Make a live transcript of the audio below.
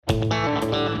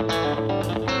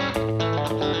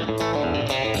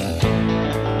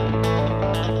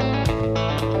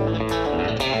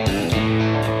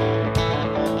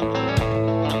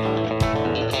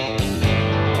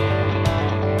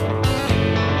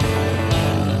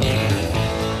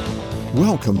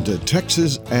Welcome to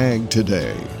Texas Ag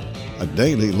Today, a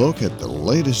daily look at the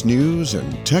latest news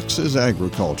in Texas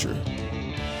agriculture.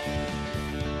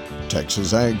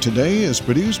 Texas Ag Today is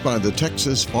produced by the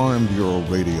Texas Farm Bureau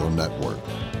Radio Network,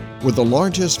 with the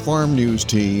largest farm news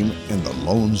team in the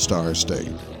Lone Star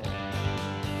State.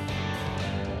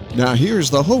 Now here's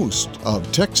the host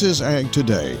of Texas Ag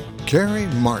Today, Kerry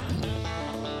Martin.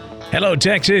 Hello,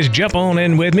 Texas. Jump on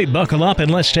in with me, buckle up,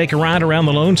 and let's take a ride around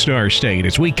the Lone Star State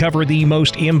as we cover the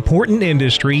most important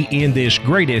industry in this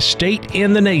greatest state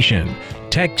in the nation,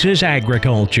 Texas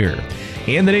agriculture.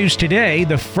 In the news today,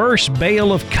 the first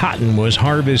bale of cotton was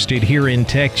harvested here in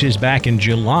Texas back in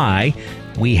July.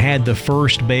 We had the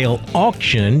first bale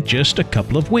auction just a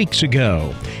couple of weeks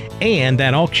ago, and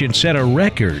that auction set a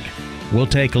record. We'll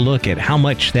take a look at how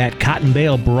much that cotton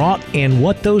bale brought and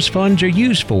what those funds are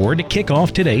used for to kick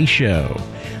off today's show.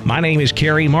 My name is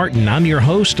Kerry Martin. I'm your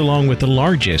host along with the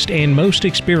largest and most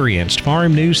experienced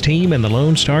farm news team in the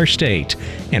Lone Star State.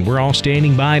 And we're all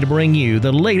standing by to bring you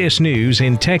the latest news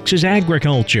in Texas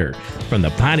agriculture, from the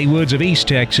piney woods of East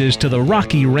Texas to the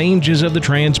rocky ranges of the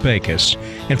Trans-Pecos,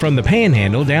 and from the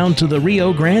Panhandle down to the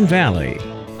Rio Grande Valley.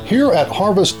 Here at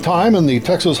harvest time in the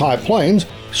Texas High Plains,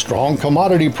 strong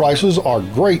commodity prices are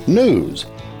great news,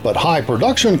 but high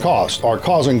production costs are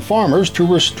causing farmers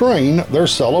to restrain their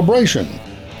celebration.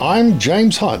 I'm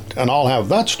James Hunt, and I'll have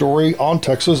that story on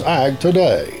Texas Ag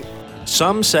Today.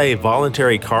 Some say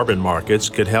voluntary carbon markets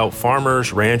could help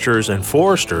farmers, ranchers, and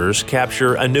foresters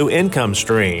capture a new income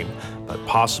stream. But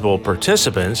possible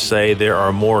participants say there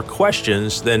are more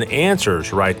questions than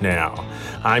answers right now.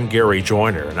 I'm Gary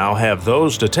Joyner, and I'll have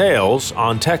those details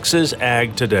on Texas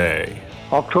Ag Today.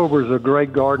 October is a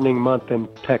great gardening month in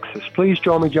Texas. Please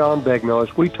join me, John Begnaud,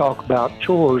 as we talk about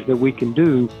chores that we can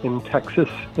do in Texas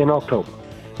in October.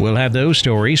 We'll have those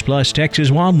stories, plus Texas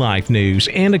wildlife news,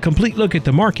 and a complete look at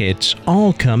the markets,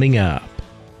 all coming up.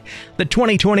 The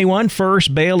 2021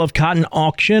 first bale of cotton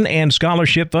auction and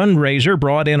scholarship fundraiser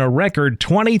brought in a record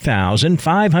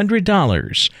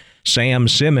 $20,500. Sam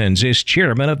Simmons is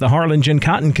chairman of the Harlingen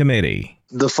Cotton Committee.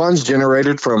 The funds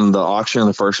generated from the auction of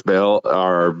the first bale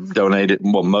are donated.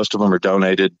 Well, most of them are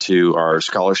donated to our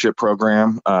scholarship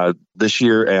program. This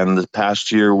year and the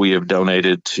past year, we have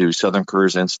donated to Southern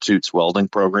Careers Institute's welding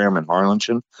program in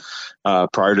Harlingen.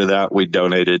 Prior to that, we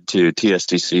donated to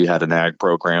TSTC, had an ag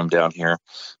program down here.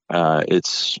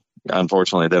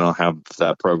 Unfortunately, they don't have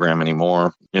that program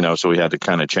anymore, so we had to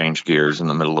kind of change gears in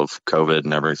the middle of COVID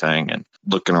and everything. And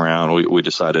looking around, we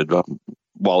decided,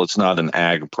 while it's not an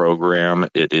ag program,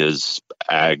 it is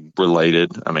ag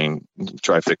related. I mean,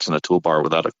 try fixing a toolbar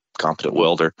without a competent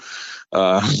welder.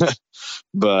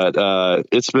 But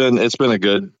it's been a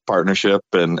good partnership,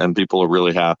 and people are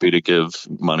really happy to give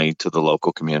money to the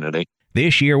local community.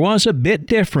 This year was a bit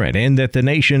different in that the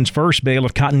nation's first bale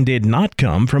of cotton did not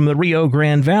come from the Rio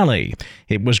Grande Valley.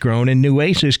 It was grown in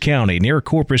Nueces County near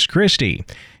Corpus Christi.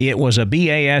 It was a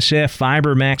BASF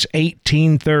FiberMax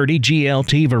 1830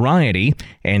 GLT variety,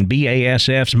 and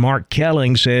BASF's Mark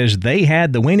Kelling says they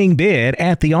had the winning bid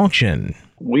at the auction.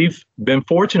 We've been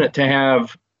fortunate to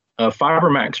have a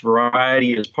FiberMax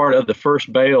variety as part of the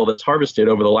first bale that's harvested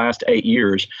over the last 8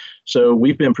 years. So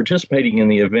we've been participating in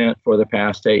the event for the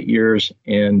past 8 years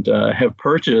and have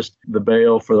purchased the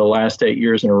bale for the last 8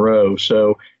 years in a row.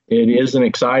 So it is an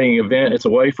exciting event. It's a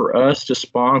way for us to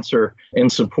sponsor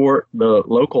and support the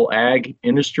local ag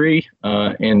industry.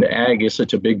 And ag is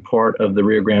such a big part of the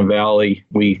Rio Grande Valley.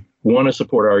 We want to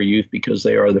support our youth because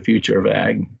they are the future of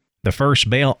ag. The first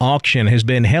bale auction has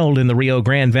been held in the Rio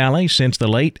Grande Valley since the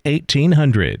late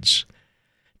 1800s.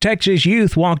 Texas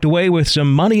youth walked away with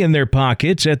some money in their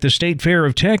pockets at the State Fair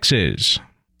of Texas.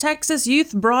 Texas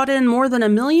youth brought in more than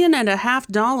 $1.5 million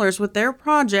with their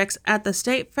projects at the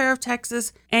State Fair of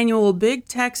Texas annual Big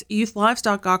Tex Youth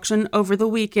Livestock Auction over the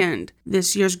weekend.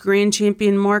 This year's Grand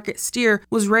Champion Market steer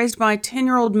was raised by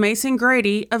 10-year-old Mason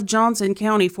Grady of Johnson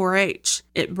County 4-H.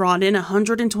 It brought in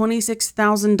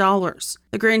 $126,000.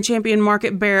 The Grand Champion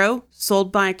Market Barrow,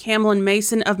 sold by Camlin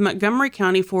Mason of Montgomery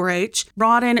County 4-H,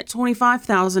 brought in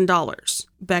 $25,000.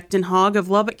 Beckton Hogg of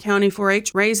Lubbock County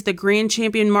 4-H raised the Grand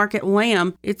Champion Market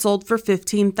Lamb. It sold for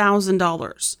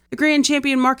 $15,000. The Grand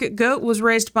Champion Market Goat was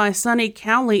raised by Sonny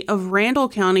Cowley of Randall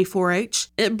County 4-H.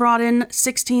 It brought in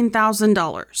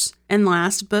 $16,000. And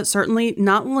last, but certainly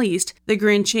not least, the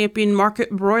Grand Champion Market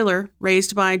broiler,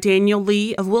 raised by Daniel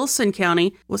Lee of Wilson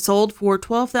County, was sold for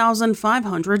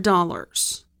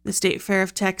 $12,500. The State Fair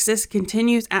of Texas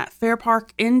continues at Fair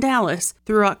Park in Dallas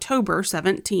through October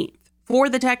 17th. For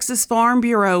the Texas Farm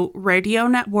Bureau Radio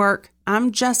Network,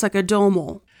 I'm Jessica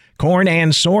Domel. Corn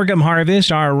and sorghum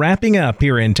harvest are wrapping up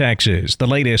here in Texas. The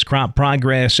latest crop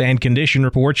progress and condition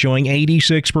report showing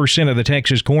 86% of the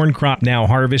Texas corn crop now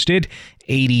harvested.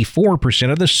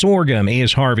 84% of the sorghum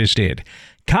is harvested.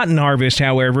 Cotton harvest,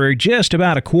 however, just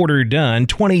about a quarter done.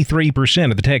 23%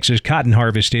 of the Texas cotton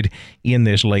harvested in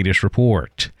this latest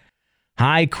report.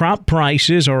 High crop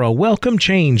prices are a welcome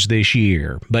change this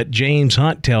year, but James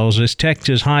Hunt tells us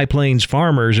Texas High Plains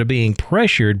farmers are being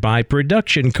pressured by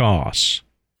production costs.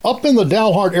 Up in the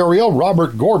Dalhart area,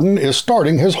 Robert Gordon is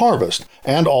starting his harvest.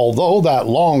 And although that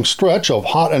long stretch of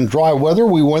hot and dry weather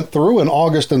we went through in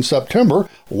August and September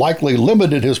likely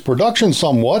limited his production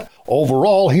somewhat,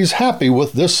 overall he's happy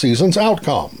with this season's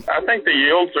outcome. I think the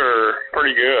yields are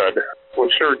pretty good.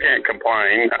 We sure can't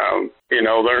complain.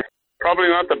 They're probably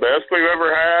not the best we've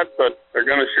ever had, but they're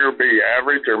going to sure be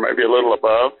average or maybe a little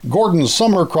above. Gordon's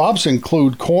summer crops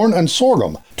include corn and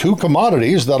sorghum, two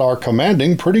commodities that are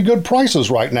commanding pretty good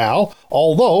prices right now,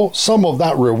 although some of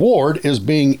that reward is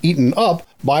being eaten up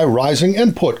by rising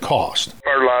input costs.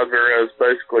 Fertilizer has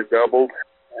basically doubled,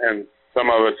 and some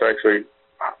of it's actually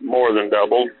more than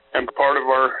doubled. And part of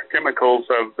our chemicals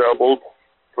have doubled.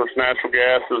 Of course, natural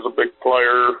gas is a big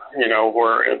player.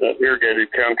 We're in the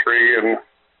irrigated country, and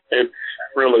it's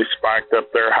really spiked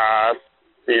up their highs.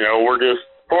 We're just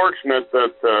fortunate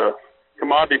that the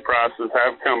commodity prices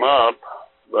have come up,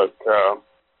 but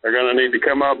they're going to need to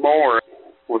come up more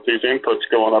with these inputs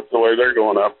going up the way they're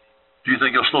going up. Do you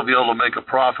think you'll still be able to make a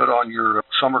profit on your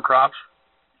summer crops?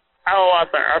 Oh, I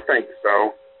think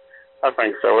so.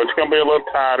 It's going to be a little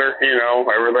tighter.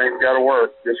 Everything's got to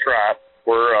work just right.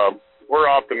 We're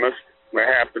optimists. We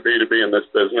have to be in this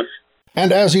business.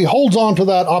 And as he holds on to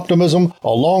that optimism,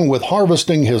 along with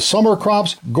harvesting his summer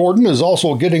crops, Gordon is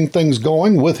also getting things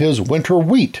going with his winter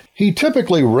wheat. He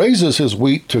typically raises his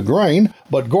wheat to grain,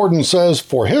 but Gordon says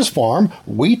for his farm,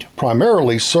 wheat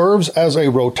primarily serves as a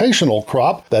rotational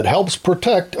crop that helps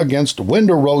protect against wind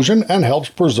erosion and helps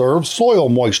preserve soil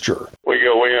moisture. We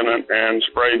go in and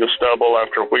spray the stubble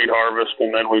after wheat harvest,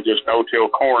 and then we just no-till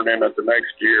corn in it the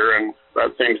next year, and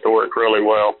that seems to work really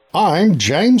well. I'm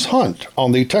James Hunt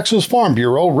on the Texas Farm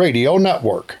Bureau Radio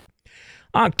Network.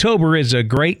 October is a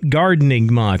great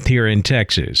gardening month here in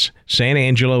Texas. San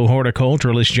Angelo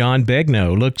horticulturalist John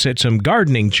Begnaud looks at some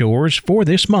gardening chores for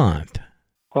this month.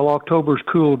 Well, October's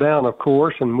cooled down, of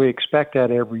course, and we expect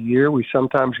that every year. We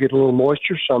sometimes get a little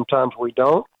moisture, sometimes we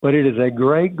don't. But it is a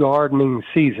great gardening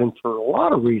season for a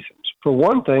lot of reasons. For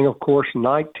one thing, of course,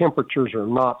 night temperatures are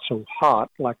not so hot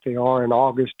like they are in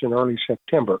August and early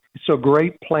September. It's a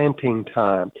great planting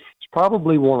time. It's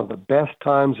probably one of the best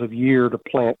times of year to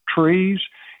plant trees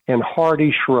and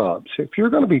hardy shrubs. If you're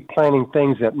going to be planting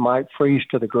things that might freeze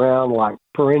to the ground like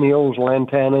perennials,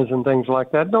 lantanas, and things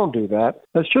like that, don't do that.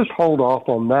 Let's just hold off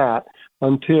on that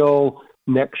until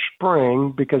next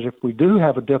spring, because if we do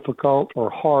have a difficult or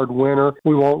hard winter,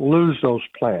 we won't lose those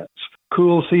plants.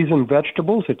 Cool season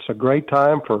vegetables, it's a great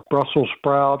time for Brussels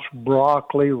sprouts,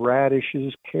 broccoli,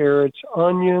 radishes, carrots,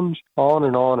 onions, on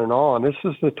and on and on. This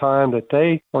is the time that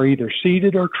they are either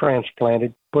seeded or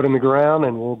transplanted, put in the ground,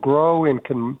 and will grow and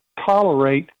can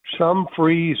tolerate some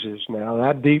freezes. Now,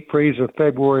 that deep freeze of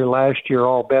February last year,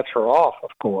 all bets are off, of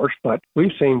course, but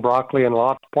we've seen broccoli in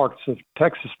lots of parts of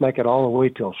Texas make it all the way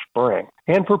till spring.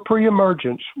 And for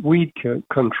pre-emergence weed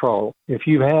control, if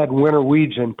you've had winter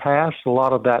weeds in past, a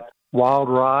lot of that wild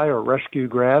rye or rescue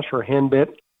grass or henbit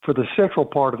for the central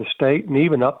part of the state and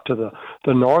even up to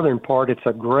the northern part, it's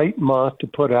a great month to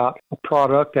put out a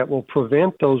product that will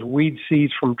prevent those weed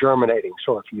seeds from germinating.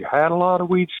 So if you had a lot of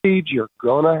weed seeds, you're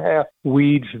going to have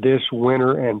weeds this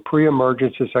winter, and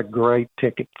pre-emergence is a great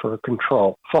ticket for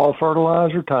control. Fall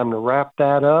fertilizer, time to wrap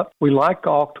that up. We like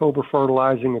October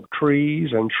fertilizing of trees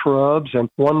and shrubs, and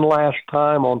one last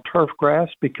time on turf grass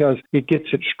because it gets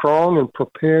it strong and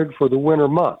prepared for the winter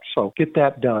months. So get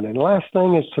that done. And last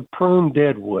thing is to prune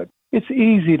deadwood. It's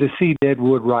easy to see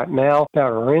deadwood right now that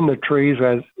are in the trees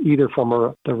as either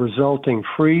from the resulting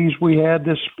freeze we had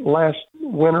this last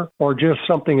winter or just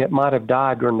something that might have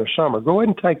died during the summer. Go ahead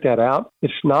and take that out.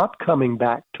 It's not coming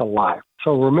back to life.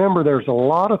 So remember, there's a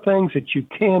lot of things that you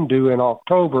can do in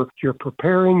October. You're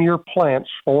preparing your plants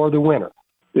for the winter.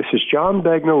 This is John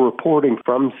Begnaud reporting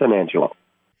from San Angelo.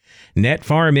 Net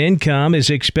farm income is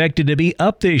expected to be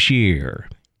up this year.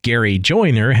 Gary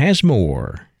Joyner has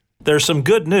more. There's some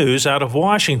good news out of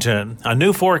Washington. A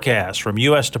new forecast from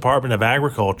U.S. Department of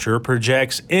Agriculture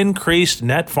projects increased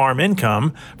net farm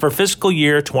income for fiscal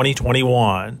year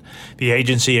 2021. The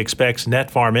agency expects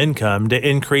net farm income to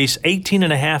increase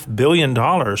 $18.5 billion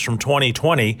from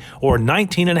 2020, or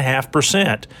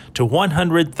 19.5%, to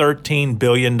 $113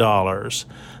 billion.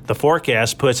 The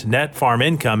forecast puts net farm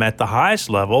income at the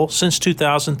highest level since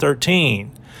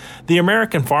 2013. The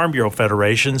American Farm Bureau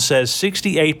Federation says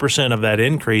 68% of that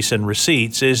increase in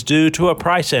receipts is due to a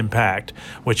price impact,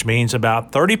 which means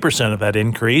about 30% of that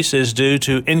increase is due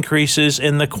to increases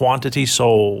in the quantity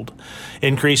sold.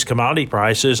 Increased commodity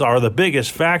prices are the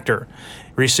biggest factor.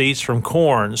 Receipts from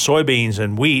corn, soybeans,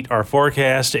 and wheat are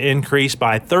forecast to increase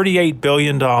by $38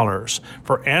 billion.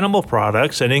 For animal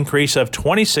products, an increase of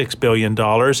 $26 billion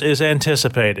is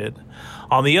anticipated.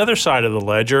 On the other side of the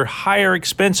ledger, higher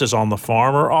expenses on the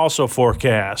farm are also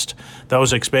forecast.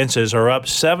 Those expenses are up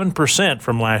 7%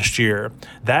 from last year.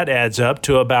 That adds up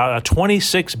to about a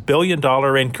 $26 billion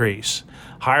increase.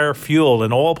 Higher fuel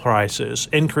and oil prices,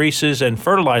 increases in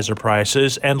fertilizer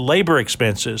prices, and labor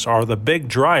expenses are the big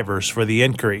drivers for the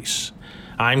increase.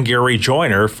 I'm Gary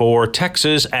Joyner for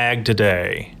Texas Ag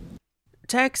Today.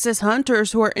 Texas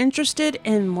hunters who are interested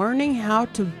in learning how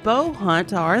to bow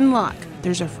hunt are in luck.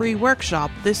 There's a free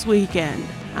workshop this weekend.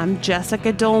 I'm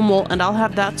Jessica Domel, and I'll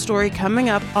have that story coming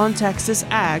up on Texas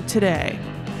Ag Today.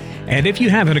 And if you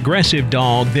have an aggressive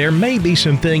dog, there may be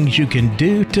some things you can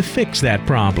do to fix that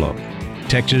problem.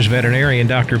 Texas veterinarian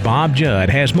Dr. Bob Judd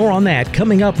has more on that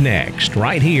coming up next,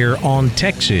 right here on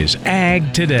Texas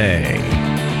Ag Today.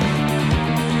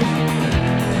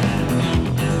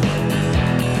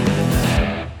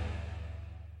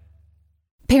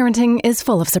 Parenting is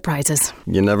full of surprises.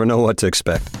 You never know what to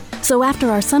expect. So after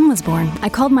our son was born, I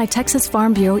called my Texas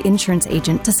Farm Bureau insurance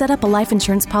agent to set up a life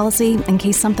insurance policy in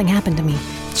case something happened to me.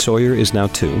 Sawyer is now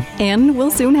 2. And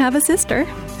we'll soon have a sister.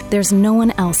 There's no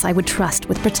one else I would trust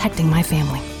with protecting my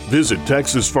family. Visit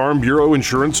Texas Farm Bureau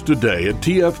Insurance today at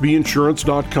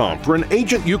tfbinsurance.com for an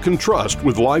agent you can trust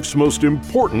with life's most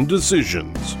important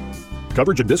decisions.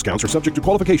 Coverage and discounts are subject to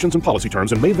qualifications and policy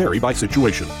terms and may vary by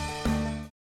situation.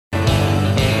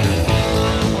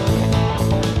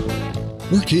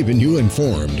 We're keeping you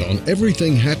informed on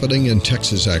everything happening in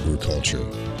Texas agriculture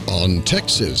on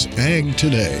Texas Ag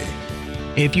Today.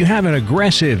 If you have an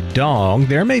aggressive dog,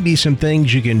 there may be some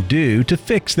things you can do to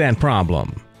fix that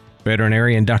problem.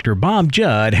 Veterinarian Dr. Bob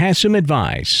Judd has some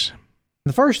advice.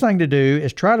 The first thing to do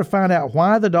is try to find out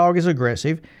why the dog is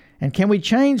aggressive and can we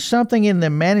change something in the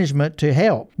management to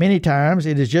help. Many times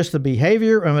it is just the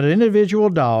behavior of an individual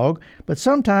dog, but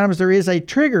sometimes there is a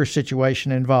trigger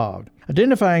situation involved.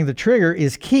 Identifying the trigger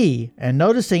is key, and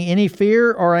noticing any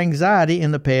fear or anxiety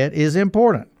in the pet is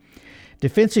important.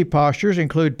 Defensive postures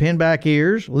include pinback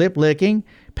ears, lip licking,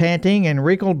 panting, and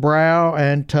wrinkled brow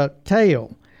and tucked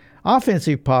tail.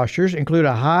 Offensive postures include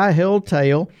a high-held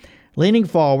tail, leaning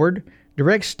forward,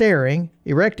 direct staring,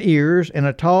 erect ears, and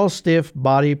a tall, stiff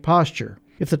body posture.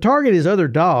 If the target is other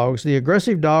dogs, the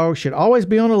aggressive dog should always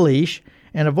be on a leash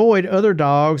and avoid other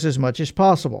dogs as much as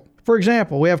possible. For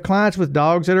example, we have clients with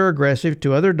dogs that are aggressive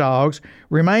to other dogs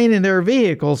remain in their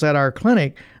vehicles at our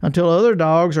clinic until other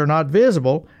dogs are not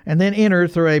visible and then enter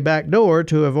through a back door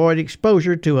to avoid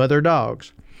exposure to other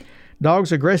dogs.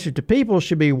 Dogs aggressive to people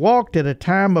should be walked at a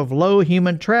time of low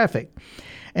human traffic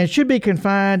and should be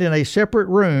confined in a separate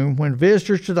room when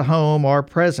visitors to the home are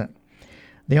present.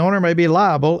 The owner may be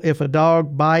liable if a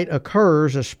dog bite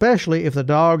occurs, especially if the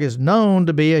dog is known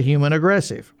to be a human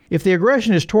aggressive. If the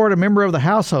aggression is toward a member of the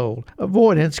household,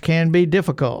 avoidance can be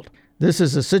difficult. This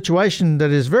is a situation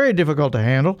that is very difficult to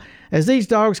handle, as these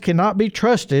dogs cannot be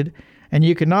trusted and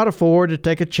you cannot afford to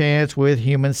take a chance with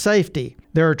human safety.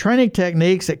 There are training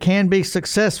techniques that can be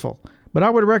successful, but I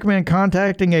would recommend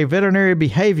contacting a veterinary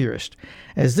behaviorist,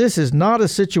 as this is not a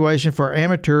situation for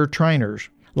amateur trainers.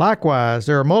 Likewise,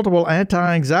 there are multiple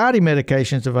anti-anxiety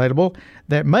medications available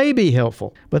that may be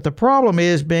helpful, but the problem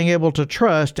is being able to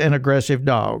trust an aggressive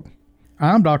dog.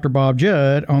 I'm Dr. Bob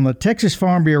Judd on the Texas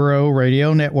Farm Bureau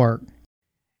Radio Network.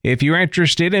 If you're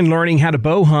interested in learning how to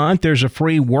bow hunt, there's a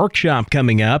free workshop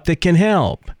coming up that can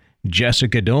help.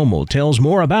 Jessica Domel tells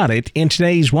more about it in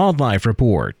today's Wildlife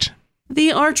Report.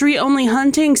 The archery-only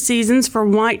hunting seasons for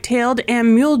white-tailed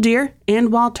and mule deer and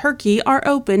wild turkey are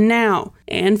open now.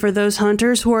 And for those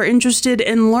hunters who are interested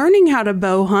in learning how to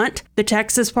bow hunt, the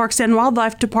Texas Parks and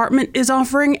Wildlife Department is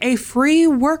offering a free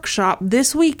workshop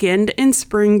this weekend in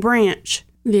Spring Branch.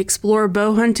 The Explore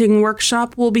Bow Hunting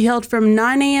Workshop will be held from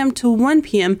 9 a.m. to 1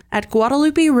 p.m. at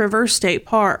Guadalupe River State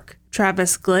Park.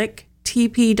 Travis Glick,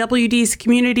 TPWD's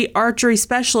community archery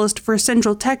specialist for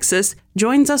Central Texas,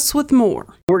 joins us with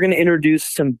more. We're going to introduce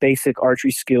some basic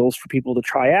archery skills for people to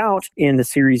try out in a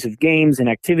series of games and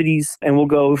activities. And we'll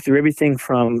go through everything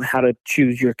from how to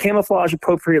choose your camouflage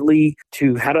appropriately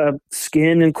to how to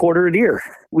skin and quarter a deer.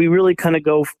 We really kind of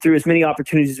go through as many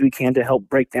opportunities as we can to help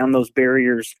break down those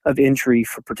barriers of entry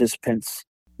for participants.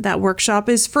 That workshop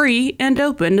is free and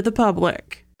open to the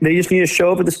public. They just need to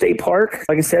show up at the state park.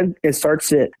 Like I said, it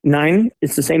starts at 9.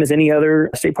 It's the same as any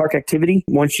other state park activity.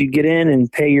 Once you get in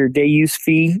and pay your day use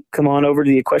fee, come on over to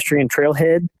the equestrian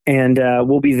trailhead, and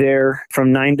we'll be there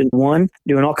from 9 to 1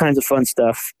 doing all kinds of fun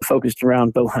stuff focused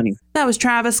around bow hunting. That was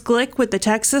Travis Glick with the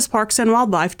Texas Parks and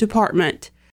Wildlife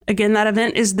Department. Again, that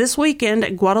event is this weekend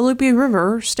at Guadalupe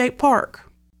River State Park.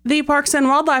 The Parks and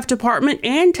Wildlife Department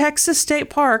and Texas State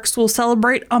Parks will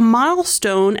celebrate a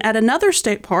milestone at another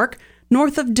state park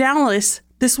north of Dallas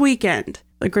this weekend.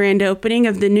 The grand opening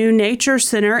of the new Nature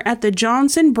Center at the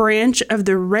Johnson branch of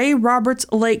the Ray Roberts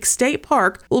Lake State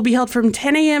Park will be held from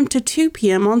 10 a.m. to 2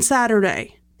 p.m. on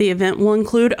Saturday. The event will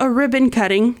include a ribbon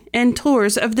cutting and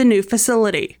tours of the new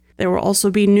facility. There will also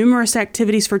be numerous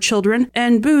activities for children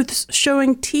and booths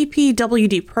showing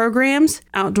TPWD programs,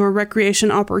 outdoor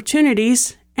recreation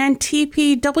opportunities, and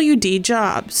TPWD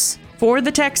jobs. For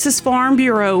the Texas Farm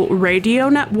Bureau Radio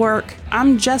Network,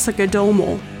 I'm Jessica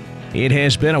Domel. It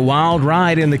has been a wild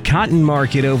ride in the cotton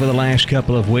market over the last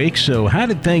couple of weeks, so how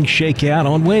did things shake out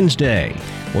on Wednesday?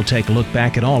 We'll take a look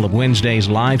back at all of Wednesday's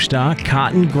livestock,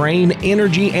 cotton, grain,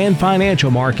 energy, and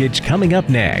financial markets coming up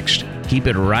next. Keep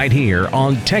it right here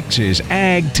on Texas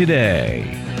Ag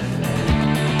Today.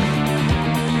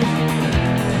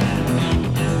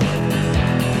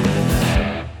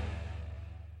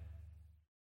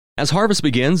 As harvest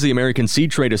begins, the American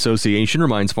Seed Trade Association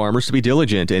reminds farmers to be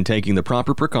diligent in taking the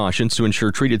proper precautions to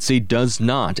ensure treated seed does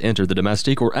not enter the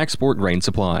domestic or export grain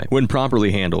supply. When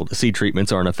properly handled, seed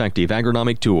treatments are an effective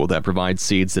agronomic tool that provides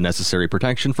seeds the necessary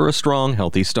protection for a strong,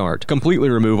 healthy start.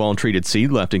 Completely remove all treated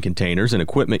seed left in containers and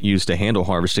equipment used to handle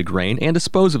harvested grain and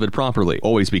dispose of it properly.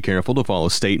 Always be careful to follow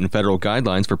state and federal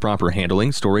guidelines for proper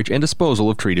handling, storage, and disposal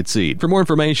of treated seed. For more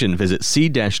information, visit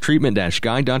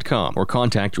seed-treatment-guide.com or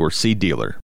contact your seed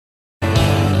dealer.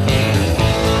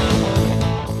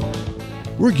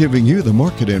 We're giving you the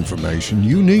market information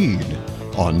you need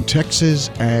on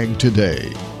Texas Ag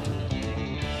Today.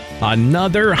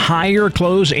 Another higher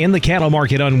close in the cattle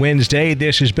market on Wednesday.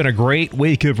 This has been a great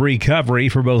week of recovery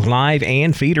for both live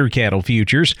and feeder cattle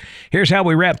futures. Here's how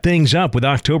we wrap things up with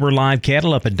October live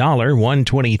cattle up $1,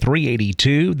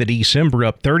 $123.82. The December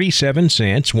up 37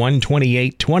 cents,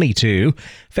 $128.22.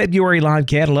 February live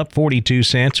cattle up 42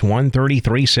 cents,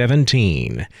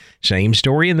 $133.17. Same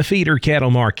story in the feeder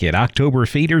cattle market. October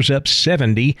feeders up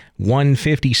 70,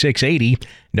 $156.80.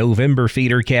 November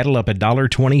feeder cattle up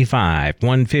 $1.25,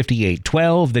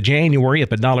 $158.12. The January up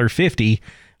 $1.50,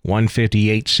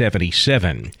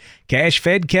 $158.77. Cash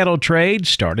fed cattle trade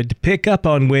started to pick up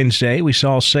on Wednesday. We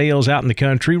saw sales out in the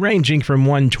country ranging from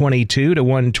 $122 to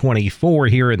 $124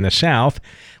 here in the South.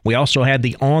 We also had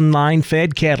the online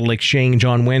fed cattle exchange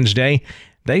on Wednesday.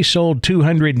 They sold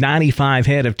 295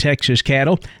 head of Texas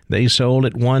cattle. They sold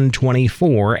at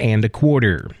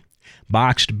 $124.25.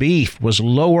 Boxed beef was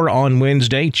lower on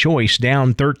Wednesday. Choice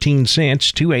down 13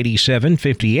 cents,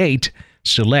 $287.58.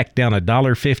 Select down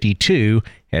 $1.52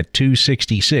 at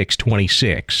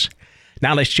 $266.26.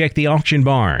 Now let's check the auction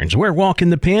barns. We're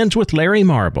walking the pens with Larry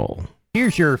Marble.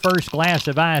 Here's your first glass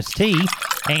of iced tea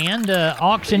and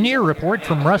auctioneer report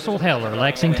from Russell Heller,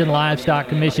 Lexington Livestock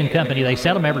Commission Company. They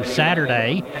sell them every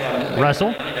Saturday.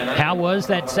 Russell, how was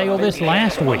that sale this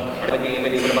last week?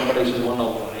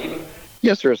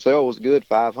 Yes, sir. Sale was good.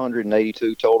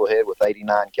 582 total head with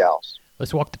 89 cows.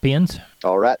 Let's walk the pens.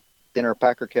 All right. Thinner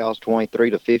packer cows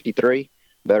 23 to 53.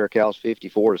 Better cows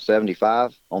 54 to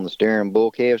 75. On the steering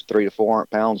bull calves, 3 to 400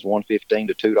 pounds,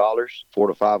 $115 to $2. 4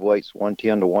 to 5 weights, $110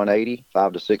 to $180.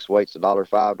 5 to 6 weights,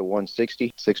 $1.05 to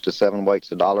 $160. 6 to 7 weights,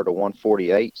 $1 to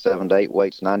 $148. 7 to 8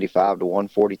 weights, $95 to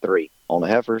 $143. On the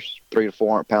heifers, 3 to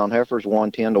 400 pound heifers,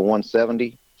 $110 to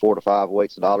 $170. 4 to 5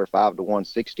 weights, $1.05 to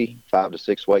 $160. 5 to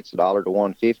 6 weights, $1 to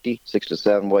 $150. 6 to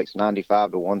 7 weights,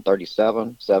 $95 to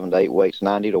 $137. 7 to 8 weights,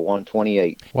 $90 to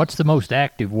 $128. What's the most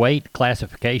active weight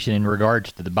classification in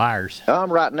regards to the buyers?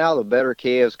 Right now, the better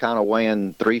calves kind of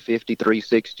weighing 350,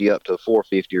 360 up to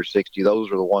 450 or 60.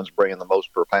 Those are the ones bringing the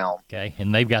most per pound. Okay,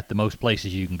 and they've got the most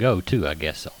places you can go too, I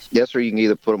guess. Also. Yes, sir. You can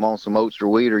either put them on some oats or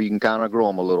wheat, or you can kind of grow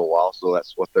them a little while. So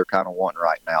that's what they're kind of wanting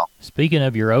right now. Speaking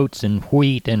of your oats and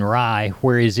wheat and rye,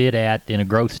 where is is it at in a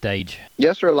growth stage?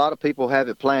 Yes, sir. A lot of people have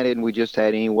it planted, and we just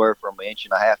had anywhere from 1.5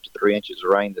 inches to 3 inches of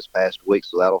rain this past week,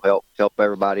 so that'll help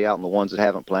everybody out. And the ones that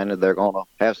haven't planted, they're going to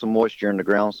have some moisture in the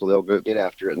ground, so they'll go get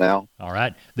after it now. All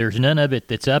right. There's none of it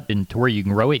that's up to where you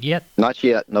can grow it yet? Not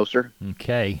yet, no, sir.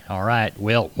 Okay. All right.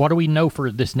 Well, what do we know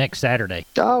for this next Saturday?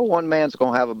 One man's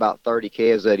going to have about 30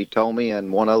 calves that he told me,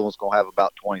 and one other one's going to have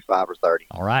about 25 or 30.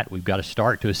 All right. We've got a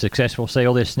start to a successful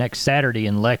sale this next Saturday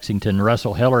in Lexington.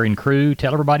 Russell Heller and crew.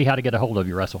 Tell everybody how to get a hold of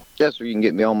you, Russell. Yes, sir. You can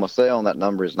get me on my cell, and that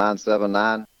number is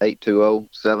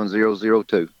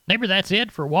 979-820-7002. Neighbor, that's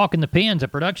it for Walking the Pens, a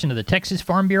production of the Texas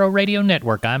Farm Bureau Radio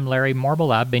Network. I'm Larry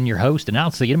Marble. I've been your host, and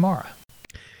I'll see you tomorrow.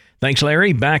 Thanks,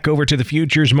 Larry. Back over to the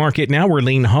futures market now, where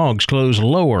lean hogs close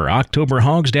lower. October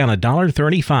hogs down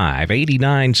 $1.35,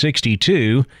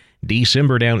 89.62.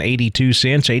 December down 82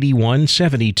 cents,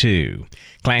 81.72.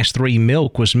 Class 3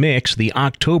 milk was mixed. The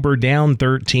October down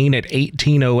 13 at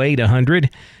 18.08 a hundred,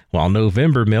 while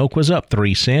November milk was up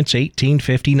 3 cents,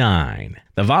 18.59.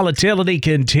 The volatility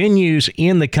continues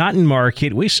in the cotton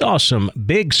market. We saw some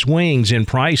big swings in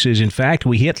prices. In fact,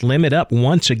 we hit limit up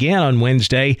once again on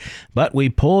Wednesday, but we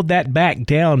pulled that back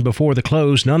down before the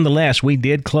close. Nonetheless, we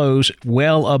did close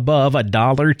well above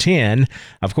 $1.10.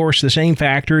 Of course, the same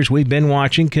factors we've been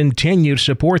watching continue to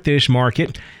support this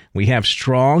market. We have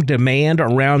strong demand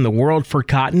around the world for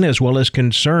cotton, as well as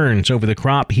concerns over the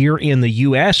crop here in the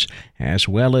U.S., as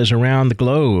well as around the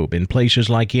globe in places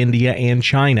like India and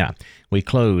China. We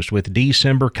closed with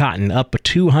December cotton up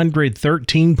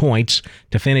 213 points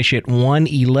to finish at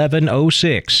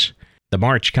 111.06. The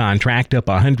March contract up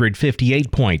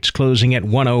 158 points, closing at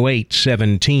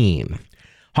 108.17.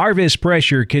 Harvest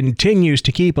pressure continues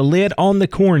to keep a lid on the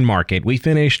corn market. We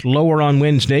finished lower on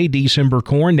Wednesday. December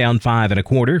corn down 5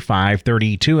 1/4,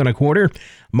 5.32 1/4.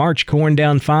 March corn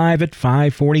down 5 at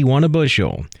 5.41 a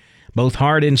bushel. Both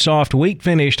hard and soft wheat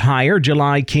finished higher.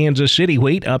 July Kansas City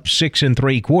wheat up 6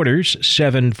 3/4,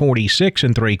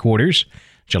 7.46 3/4.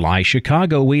 July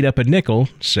Chicago wheat up a nickel,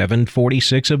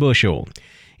 7.46 a bushel.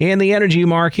 In the energy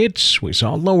markets, we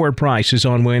saw lower prices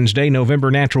on Wednesday. November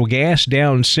natural gas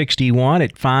down 61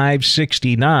 at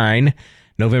 5.69.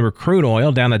 November crude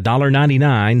oil down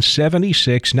 $1.99,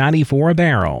 76.94 a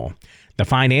barrel. The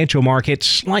financial markets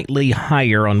slightly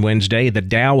higher on Wednesday. The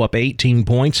Dow up 18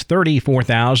 points,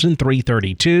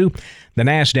 34,332. The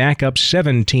Nasdaq up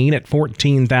 17 at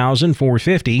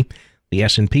 14,450. The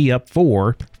S&P up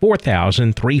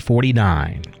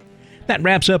 4,349. That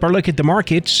wraps up our look at the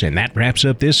markets, and that wraps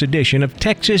up this edition of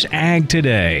Texas Ag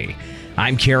Today.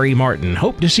 I'm Kerry Martin.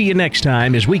 Hope to see you next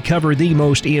time as we cover the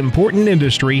most important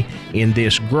industry in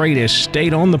this greatest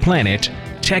state on the planet,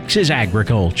 Texas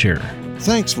agriculture.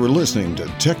 Thanks for listening to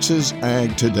Texas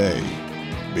Ag Today.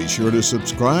 Be sure to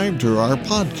subscribe to our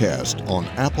podcast on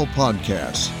Apple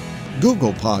Podcasts,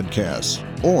 Google Podcasts,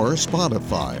 or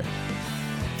Spotify.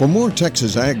 For more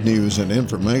Texas Ag news and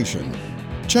information,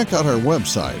 check out our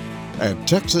website at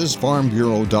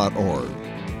texasfarmbureau.org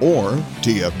or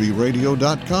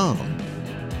tfbradio.com.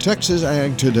 Texas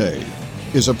Ag Today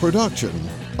is a production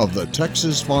of the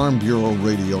Texas Farm Bureau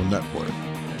Radio Network.